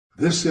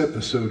This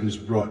episode is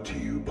brought to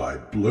you by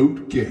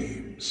Bloat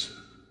Games.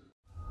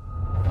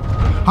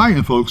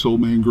 Hiya folks,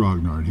 Old Man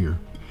Grognard here.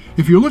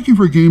 If you're looking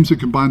for games that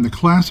combine the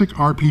classic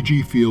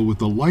RPG feel with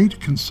the light,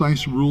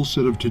 concise rule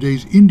set of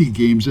today's indie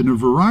games in a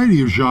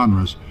variety of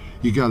genres,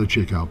 you gotta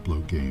check out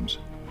Bloat Games.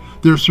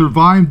 Their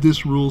Survive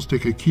This rules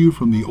take a cue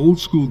from the old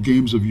school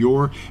games of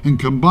yore and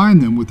combine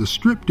them with a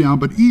stripped down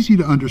but easy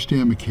to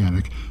understand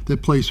mechanic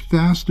that plays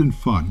fast and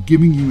fun,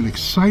 giving you an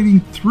exciting,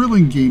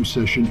 thrilling game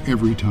session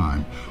every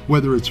time.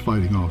 Whether it's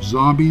fighting off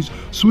zombies,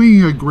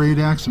 swinging a great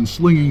axe and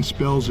slinging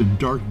spells in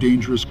dark,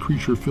 dangerous,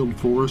 creature-filled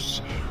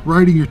forests,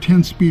 riding your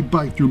 10-speed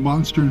bike through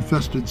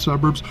monster-infested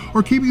suburbs,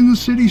 or keeping the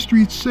city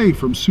streets safe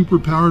from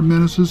super-powered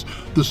menaces,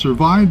 the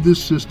Survive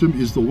This system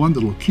is the one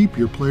that'll keep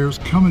your players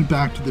coming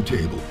back to the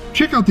table.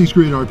 Check out these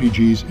great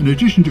RPGs, in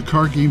addition to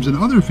card games and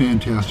other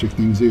fantastic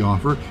things they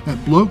offer, at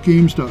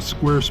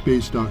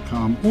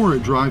bloatgames.squarespace.com or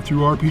at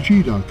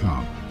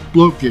drivethrurpg.com.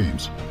 Bloat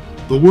Games.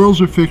 The worlds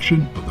are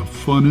fiction, but the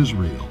fun is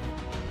real.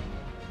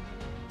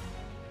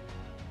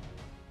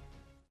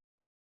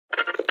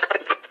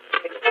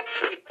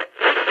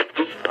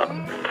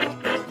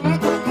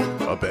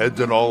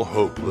 Abandon all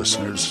hope,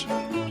 listeners.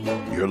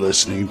 You're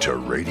listening to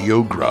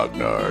Radio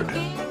Grognard,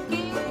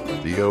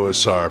 the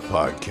OSR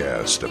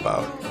podcast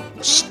about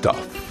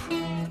stuff,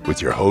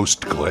 with your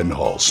host, Glenn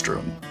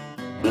Hallstrom.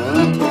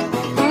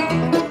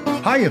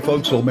 Hiya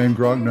folks, Old Man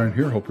Grognard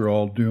here. Hope you're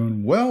all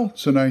doing well.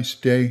 It's a nice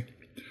day.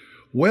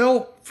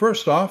 Well,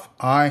 first off,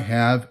 I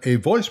have a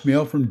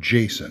voicemail from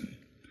Jason.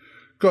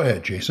 Go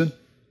ahead, Jason.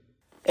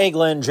 Hey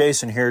Glenn,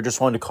 Jason here.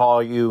 Just wanted to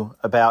call you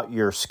about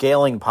your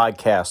scaling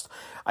podcast.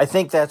 I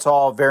think that's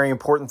all very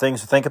important things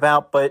to think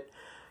about, but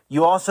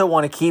you also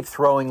want to keep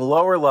throwing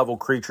lower level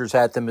creatures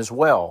at them as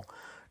well.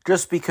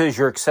 Just because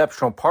your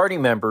exceptional party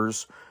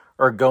members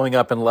are going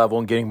up in level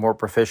and getting more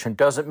proficient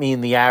doesn't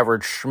mean the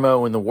average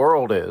schmo in the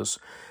world is.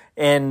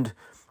 And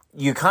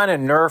you kind of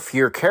nerf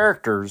your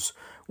characters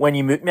when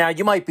you move. Now,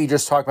 you might be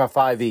just talking about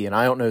 5e, and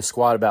I don't know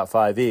squat about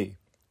 5e.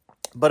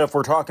 But if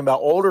we're talking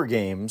about older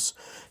games,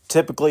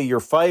 typically your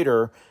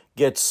fighter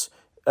gets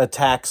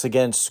attacks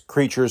against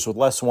creatures with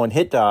less than 1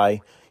 hit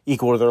die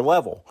equal to their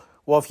level.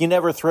 Well, if you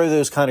never throw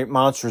those kind of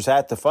monsters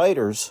at the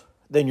fighters,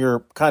 then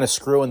you're kind of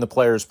screwing the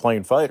players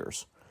playing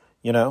fighters.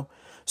 You know,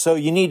 so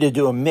you need to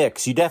do a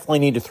mix. You definitely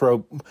need to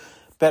throw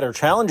better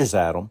challenges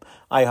at them.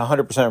 I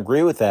 100%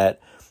 agree with that.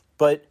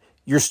 But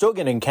you're still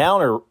going to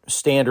encounter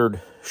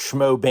standard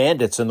schmo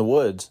bandits in the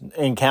woods,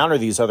 encounter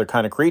these other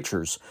kind of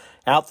creatures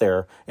out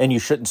there, and you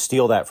shouldn't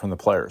steal that from the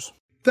players.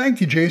 Thank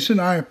you, Jason.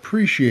 I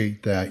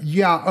appreciate that.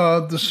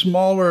 Yeah, the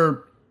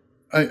smaller,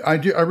 I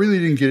really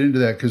didn't get into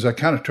that because I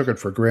kind of took it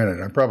for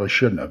granted. I probably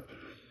shouldn't have.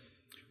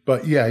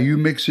 But yeah, you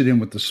mix it in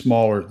with the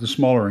smaller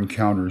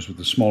encounters with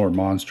the smaller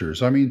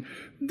monsters. I mean,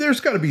 there's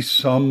got to be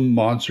some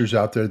monsters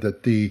out there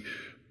that the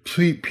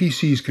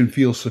PCs can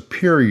feel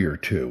superior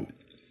to.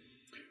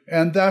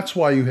 And that's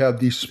why you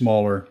have these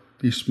smaller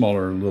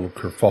little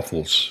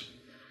kerfuffles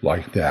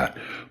like that.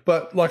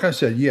 But like I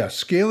said, yeah,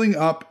 scaling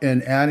up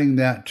and adding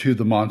that to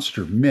the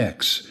monster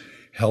mix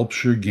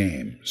helps your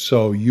game.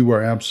 So you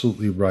are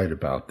absolutely right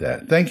about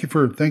that. Thank you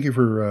for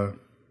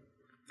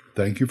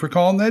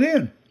calling that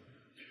in.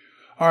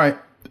 All right,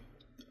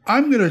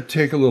 I'm going to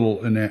take a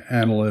little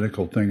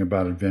analytical thing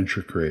about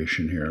adventure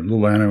creation here, a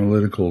little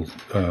analytical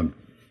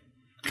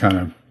kind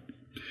of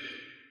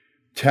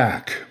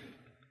tack.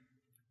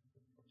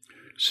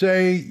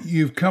 Say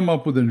you've come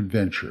up with an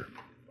adventure,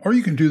 or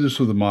you can do this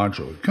with a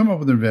module. You come up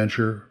with an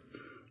adventure,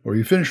 or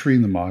you finish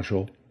reading the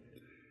module,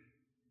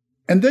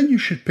 and then you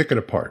should pick it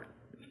apart.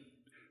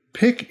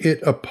 Pick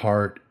it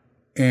apart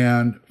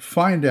and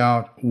find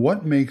out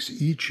what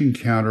makes each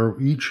encounter,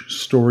 each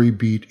story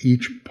beat,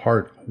 each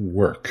part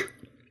work.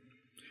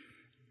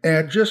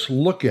 And just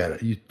look at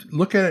it. You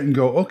look at it and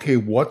go, okay,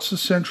 what's the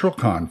central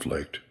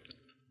conflict?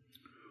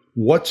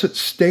 What's at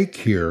stake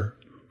here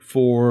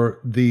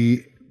for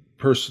those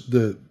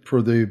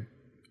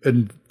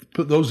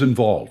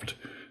involved,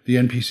 the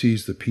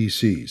NPCs, the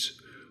PCs?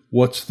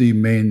 What's the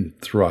main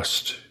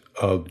thrust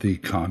of the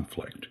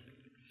conflict?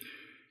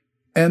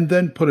 And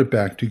then put it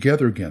back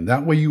together again.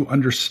 That way you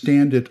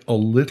understand it a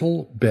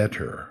little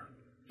better,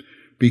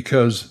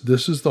 because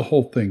this is the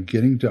whole thing.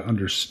 Getting to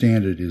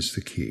understand it is the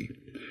key.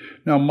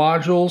 Now,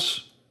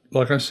 modules,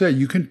 like I said,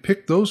 you can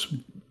pick those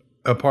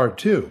apart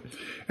too.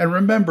 And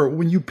remember,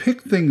 when you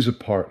pick things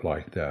apart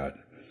like that,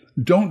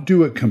 don't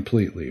do it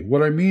completely.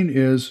 What I mean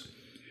is,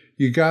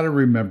 you got to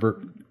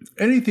remember,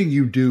 anything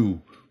you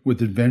do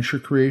with adventure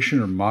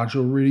creation or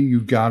module reading,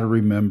 you got to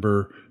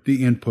remember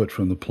the input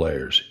from the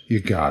players. You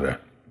got to.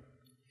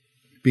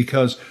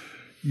 Because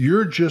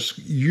you're just,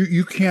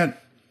 you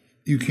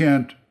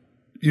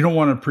don't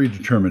want a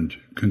predetermined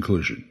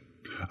conclusion.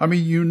 I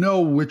mean, you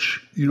know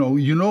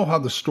how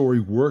the story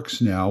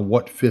works now,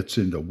 what fits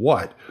into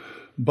what,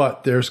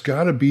 but there's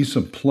got to be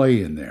some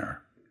play in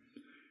there.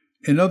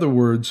 In other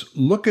words,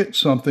 look at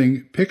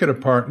something, pick it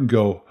apart and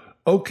go,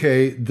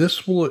 okay,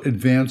 this will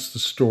advance the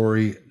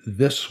story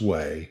this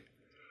way.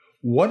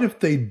 What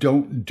if they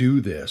don't do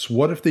this?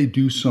 What if they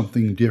do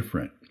something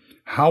different?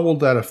 How will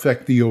that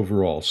affect the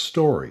overall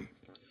story?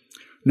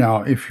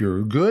 Now, if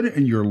you're good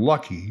and you're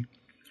lucky,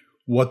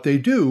 what they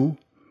do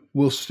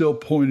will still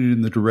point it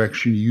in the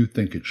direction you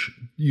think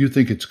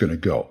it's going to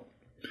go.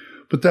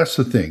 But that's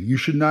the thing. You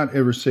should not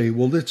ever say,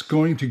 well, it's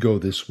going to go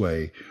this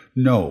way.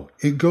 No,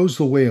 it goes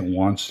the way it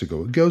wants to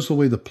go. It goes the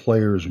way the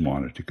players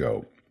want it to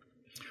go.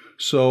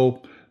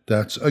 So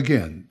that's,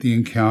 again, the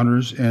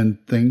encounters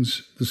and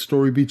things, the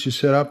story beats you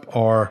set up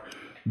are,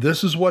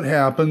 this is what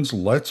happens.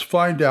 Let's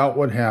find out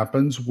what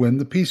happens when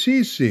the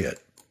PCs see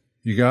it.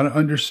 You got to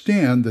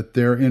understand that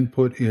their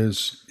input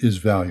is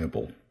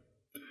valuable.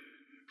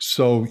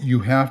 So you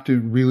have to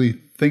really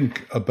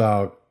think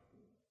about,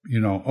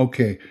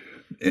 okay.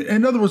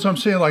 In other words, I'm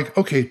saying like,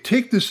 okay,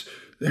 take this.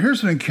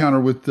 Here's an encounter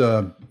with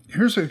 4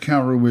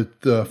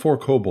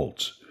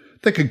 kobolds.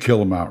 They could kill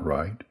them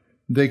outright.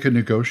 They could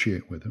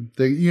negotiate with them.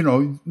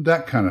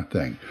 That kind of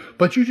thing.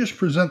 But you just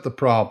present the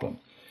problem.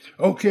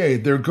 Okay,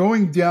 they're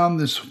going down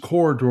this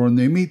corridor and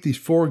they meet these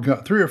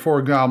 3 or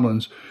 4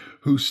 goblins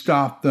who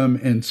stop them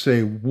and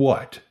say,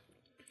 what?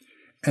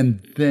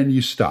 And then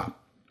you stop.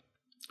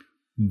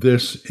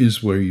 This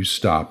is where you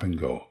stop and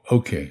go,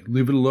 okay,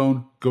 leave it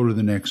alone, go to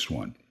the next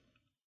one.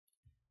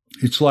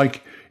 It's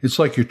like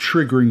you're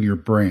triggering your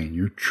brain.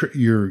 You're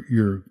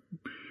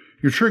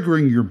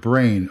triggering your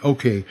brain.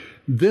 Okay,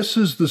 this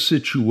is the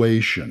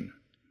situation.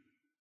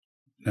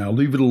 Now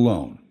leave it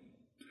alone.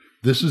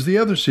 This is the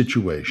other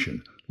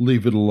situation.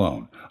 Leave it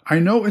alone. I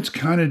know it's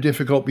kind of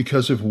difficult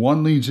because if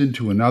one leads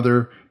into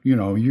another, I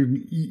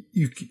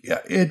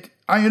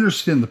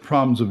understand the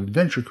problems of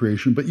adventure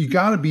creation, but you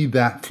got to be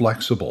that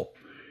flexible.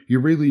 You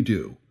really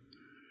do.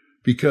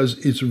 Because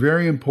it's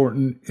very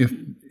important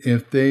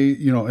if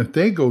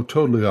they go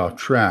totally off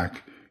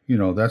track,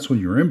 that's when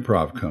your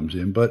improv comes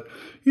in. But,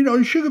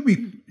 you should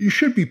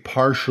be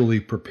partially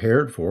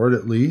prepared for it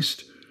at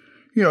least.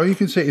 You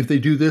can say if they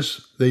do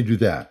this, they do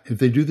that. If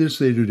they do this,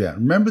 they do that.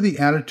 Remember the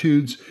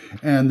attitudes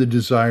and the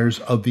desires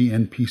of the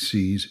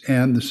NPCs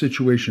and the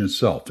situation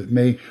itself.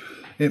 The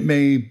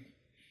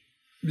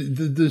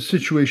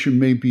situation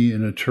may be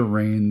in a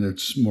terrain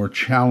that's more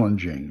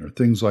challenging or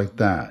things like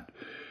that.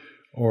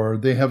 Or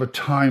they have a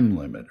time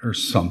limit or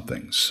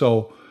something.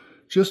 So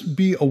just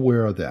be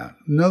aware of that.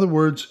 In other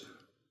words,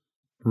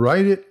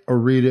 write it or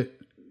read it,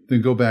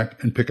 then go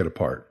back and pick it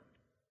apart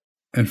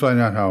and find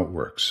out how it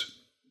works.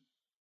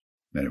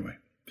 Anyway,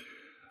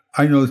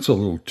 I know it's a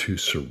little too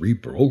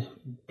cerebral,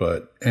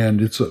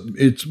 and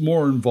it's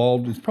more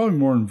involved. It's probably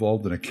more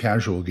involved than a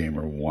casual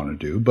gamer will want to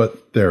do,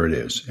 but there it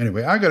is.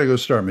 Anyway, I got to go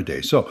start my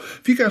day. So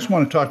if you guys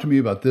want to talk to me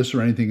about this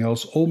or anything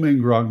else,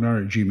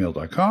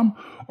 oldmangrognard@gmail.com,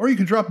 or you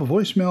can drop a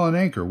voicemail on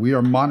Anchor. We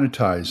are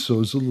monetized,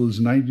 so as little as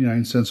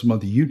 99 cents a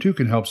month, you too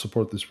can help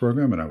support this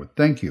program, and I would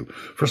thank you.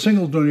 For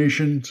single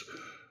donations,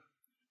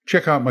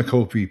 check out my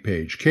Ko-fi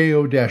page,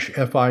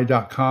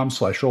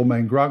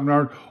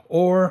 ko-fi.com/oldmangrognard,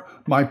 or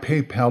my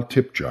PayPal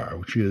tip jar,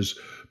 which is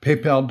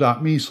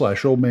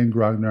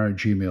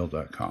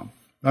paypal.me/oldmangrognard@gmail.com.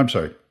 I'm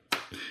sorry.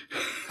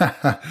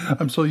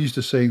 I'm so used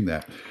to saying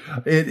that.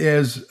 It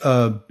is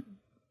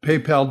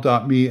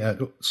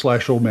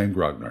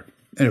paypal.me/oldmangrognard.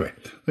 Anyway,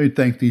 let me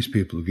thank these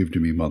people who give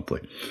to me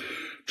monthly.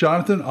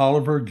 Jonathan,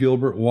 Oliver,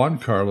 Gilbert, Juan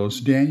Carlos,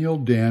 Daniel,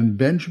 Dan,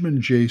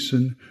 Benjamin,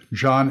 Jason,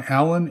 John,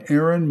 Alan,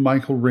 Aaron,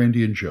 Michael,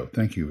 Randy, and Joe.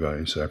 Thank you,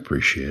 guys. I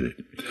appreciate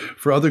it.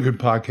 For other good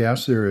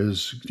podcasts, there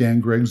is Dan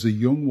Gregg's The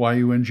Jung,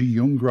 Y-U-N-G,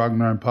 Jung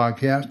Grognard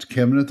podcast,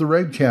 Kevin at the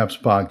Red Caps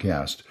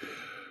podcast,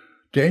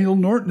 Daniel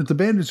Norton at the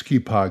Bandits Key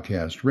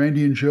podcast,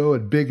 Randy and Joe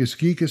at Biggest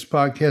Geekest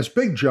podcast,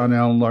 Big John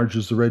Allen Large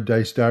as the Red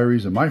Dice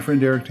Diaries, and my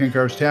friend Eric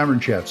Tenkar's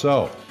Tavern Chat.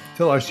 So,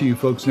 till I see you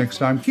folks next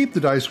time, keep the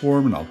dice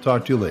warm, and I'll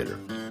talk to you later.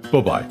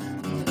 Bye-bye.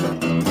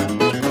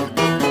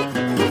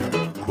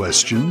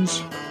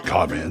 Questions?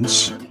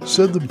 Comments?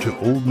 Send them to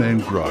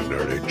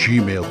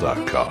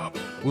oldmangrognard@gmail.com.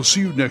 We'll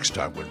see you next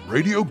time when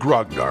Radio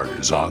Grognard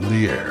is on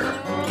the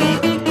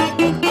air.